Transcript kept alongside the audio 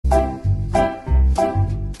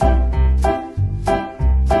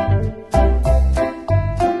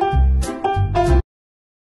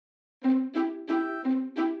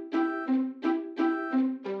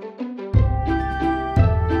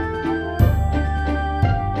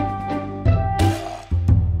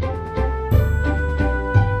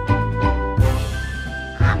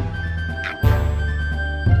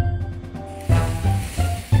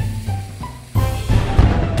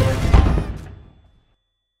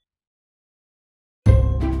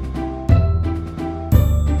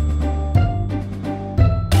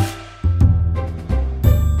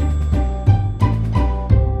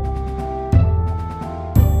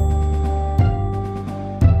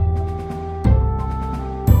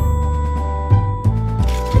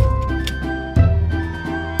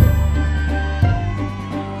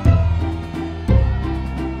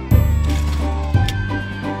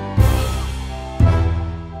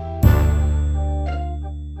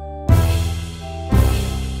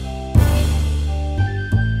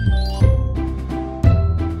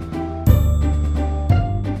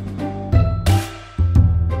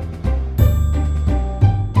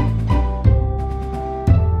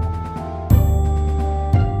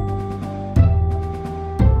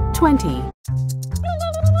20.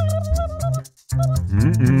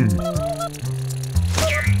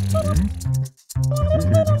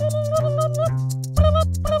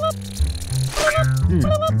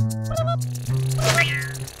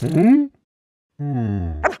 嗯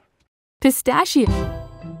Pistachio.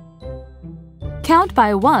 Count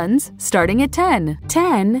by ones starting at 10.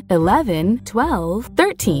 10, 11, 12,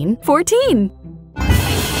 13, 14.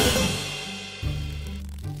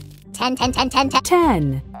 10, 10, 10, 10, 10.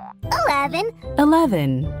 10, 11,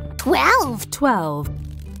 11, 12, 12,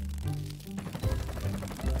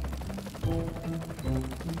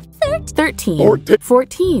 13,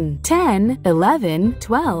 14. 10, 11,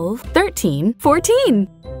 12, 13, 14.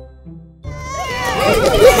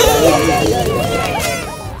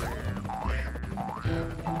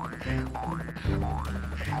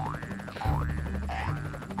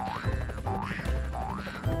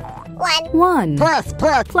 1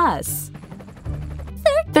 plus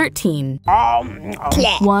 13.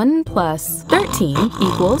 1 plus 13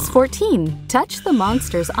 equals 14. Touch the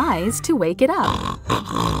monster's eyes to wake it up.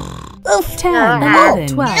 10, 11,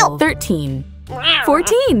 12, 13,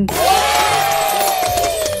 14.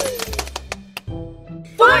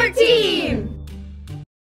 14!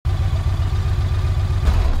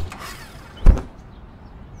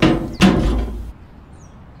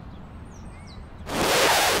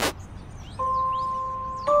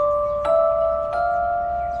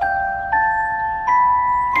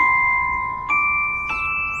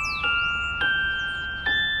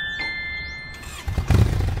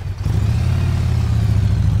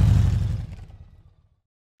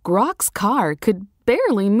 Grok's car could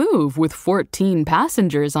barely move with 14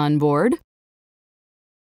 passengers on board.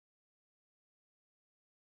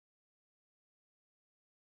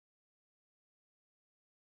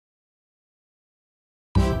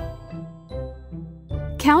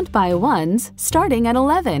 Count by ones starting at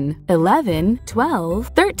 11. 11, 12,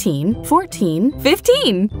 13, 14,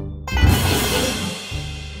 15.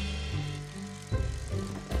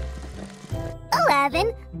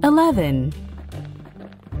 11, 11,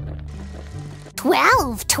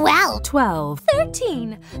 12, 12, 12,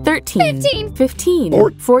 13, 13, 15,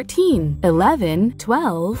 15, 14, 11,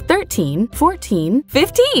 12, 13, 14,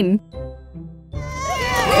 15.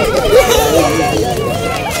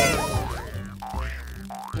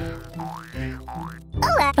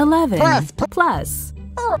 11 plus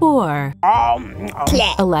 4.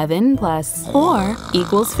 11 plus 4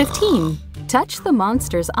 equals 15. Touch the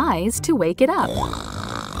monster's eyes to wake it up.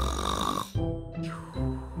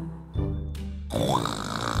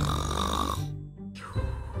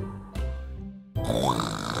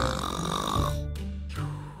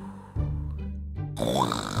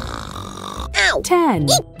 10,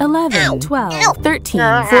 11, 12, 13,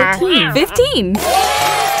 14, 15.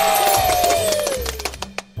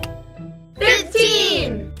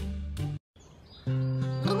 15!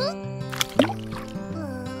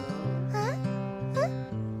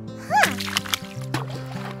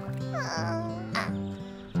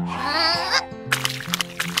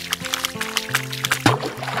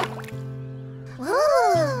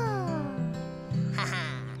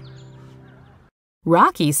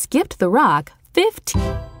 Rocky skipped the rock 15.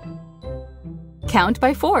 Count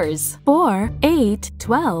by fours. 4, 8,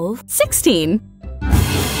 12, 16.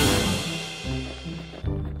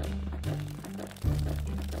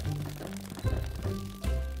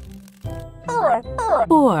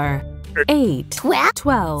 4, 8,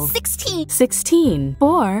 12, 16, 16.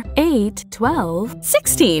 4, 8, 12,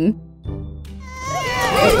 16.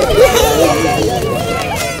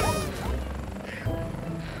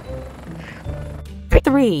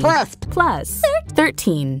 3 plus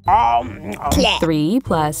 13. 3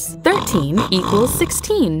 plus 13 equals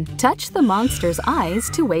 16. Touch the monster's eyes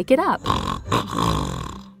to wake it up.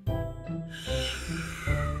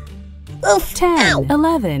 10,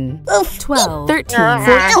 11, 12, 13,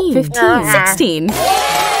 14, 15, 16.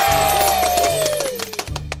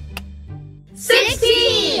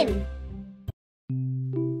 16!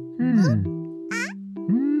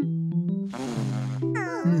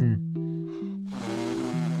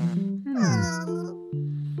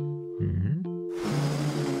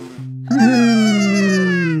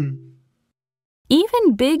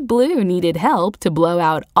 Even Big Blue needed help to blow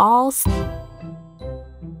out all.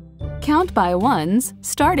 Count by ones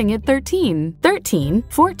starting at 13. 13,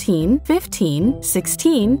 14, 15,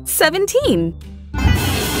 16, 17.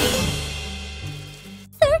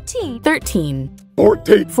 13, 13,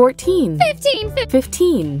 14, 14, 15,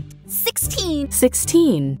 15, 16,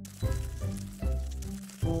 16.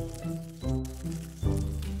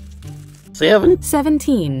 7,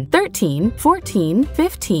 17, 13, 14,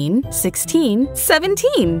 15, 16,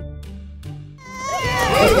 17.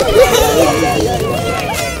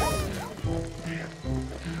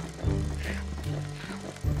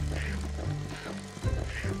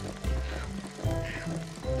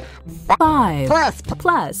 Five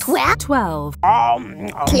plus 12.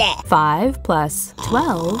 5 plus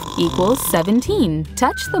 12 equals 17.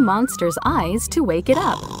 Touch the monster's eyes to wake it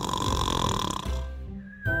up.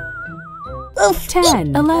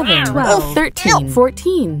 10, 11, 12, 13,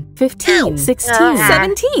 14, 15, 16,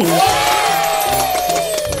 17.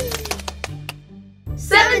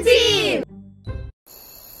 17.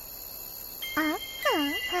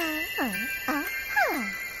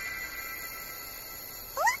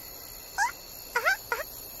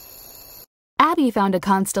 Abby found a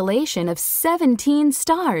constellation of 17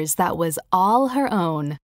 stars that was all her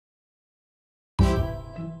own.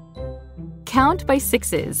 Count by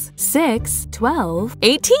sixes. 6, 12,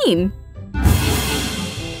 18.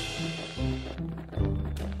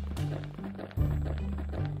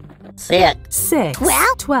 6,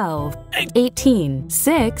 12, 18.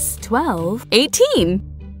 6, 12, 18.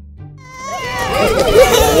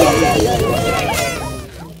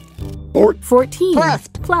 14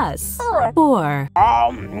 plus 4.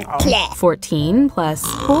 14 plus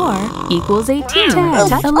 4 equals 18.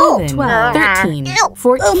 10, 11, 12, 13,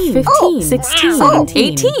 14, 15, 16, 17,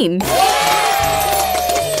 18.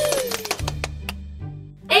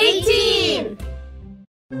 18.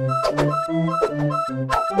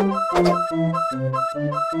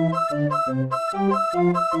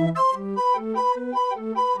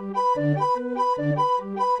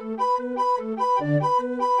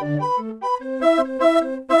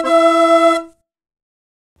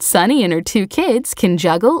 Sunny and her 2 kids can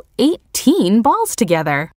juggle 18 balls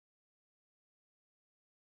together.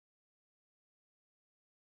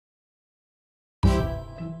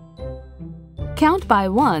 Count by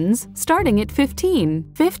ones, starting at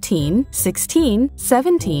 15. 15, 16,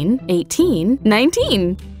 17, 18,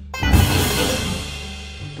 19.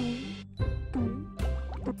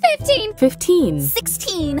 15. 15,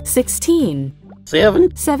 16. 16,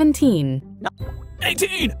 17,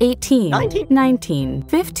 18. 18, 19,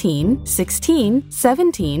 15, 16,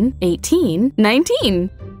 17, 18, 19.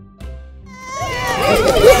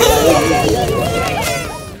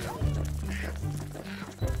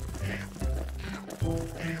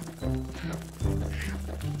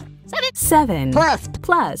 7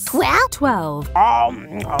 plus 12.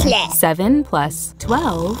 7 plus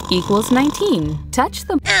 12 equals 19. Touch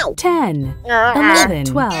them. 10, 11,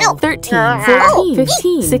 12, 13, 14,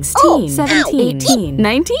 15, 16, 17, 18,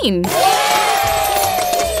 19.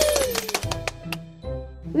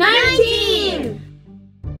 19.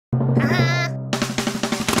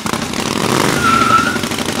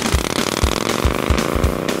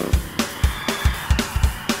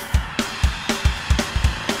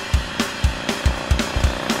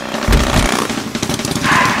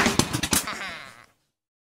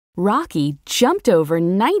 Rocky jumped over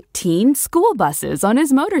 19 school buses on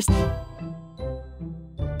his motorcycle.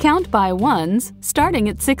 Count by ones, starting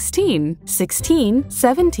at 16. 16,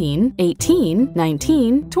 17, 18,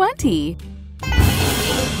 19, 20.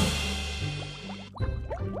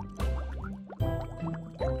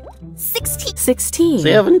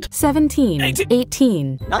 16, 17,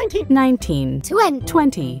 18, 19,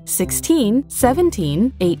 20, 16,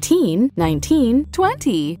 17, 18, 19,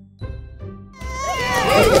 20.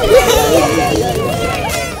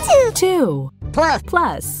 2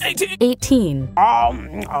 plus 18.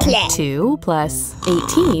 2 plus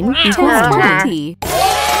 18 equals 20.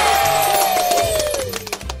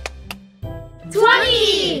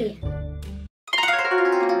 20.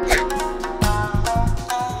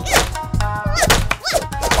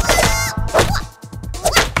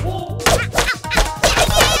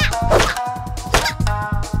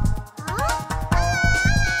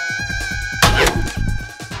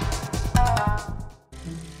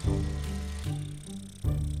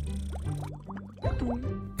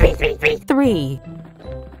 Three,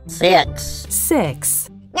 6,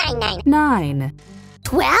 9,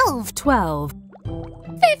 12,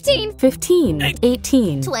 15,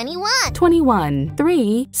 18, 21.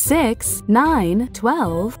 3, 6, 9,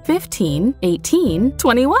 12, 15, 18,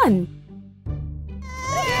 21.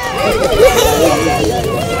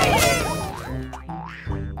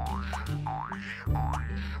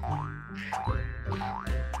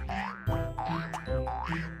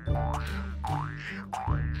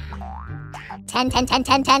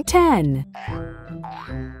 10,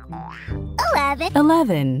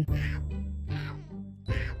 11.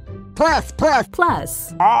 Plus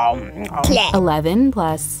 11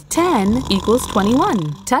 plus 10 equals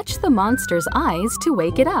 21. Touch the monster's eyes to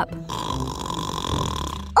wake it up.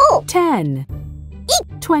 10,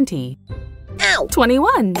 20. Ow!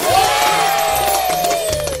 21.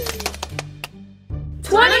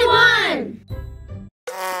 21.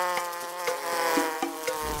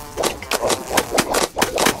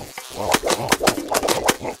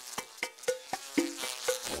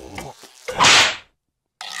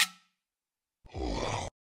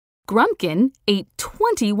 Grumpkin ate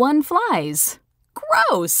 21 flies.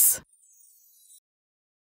 Gross!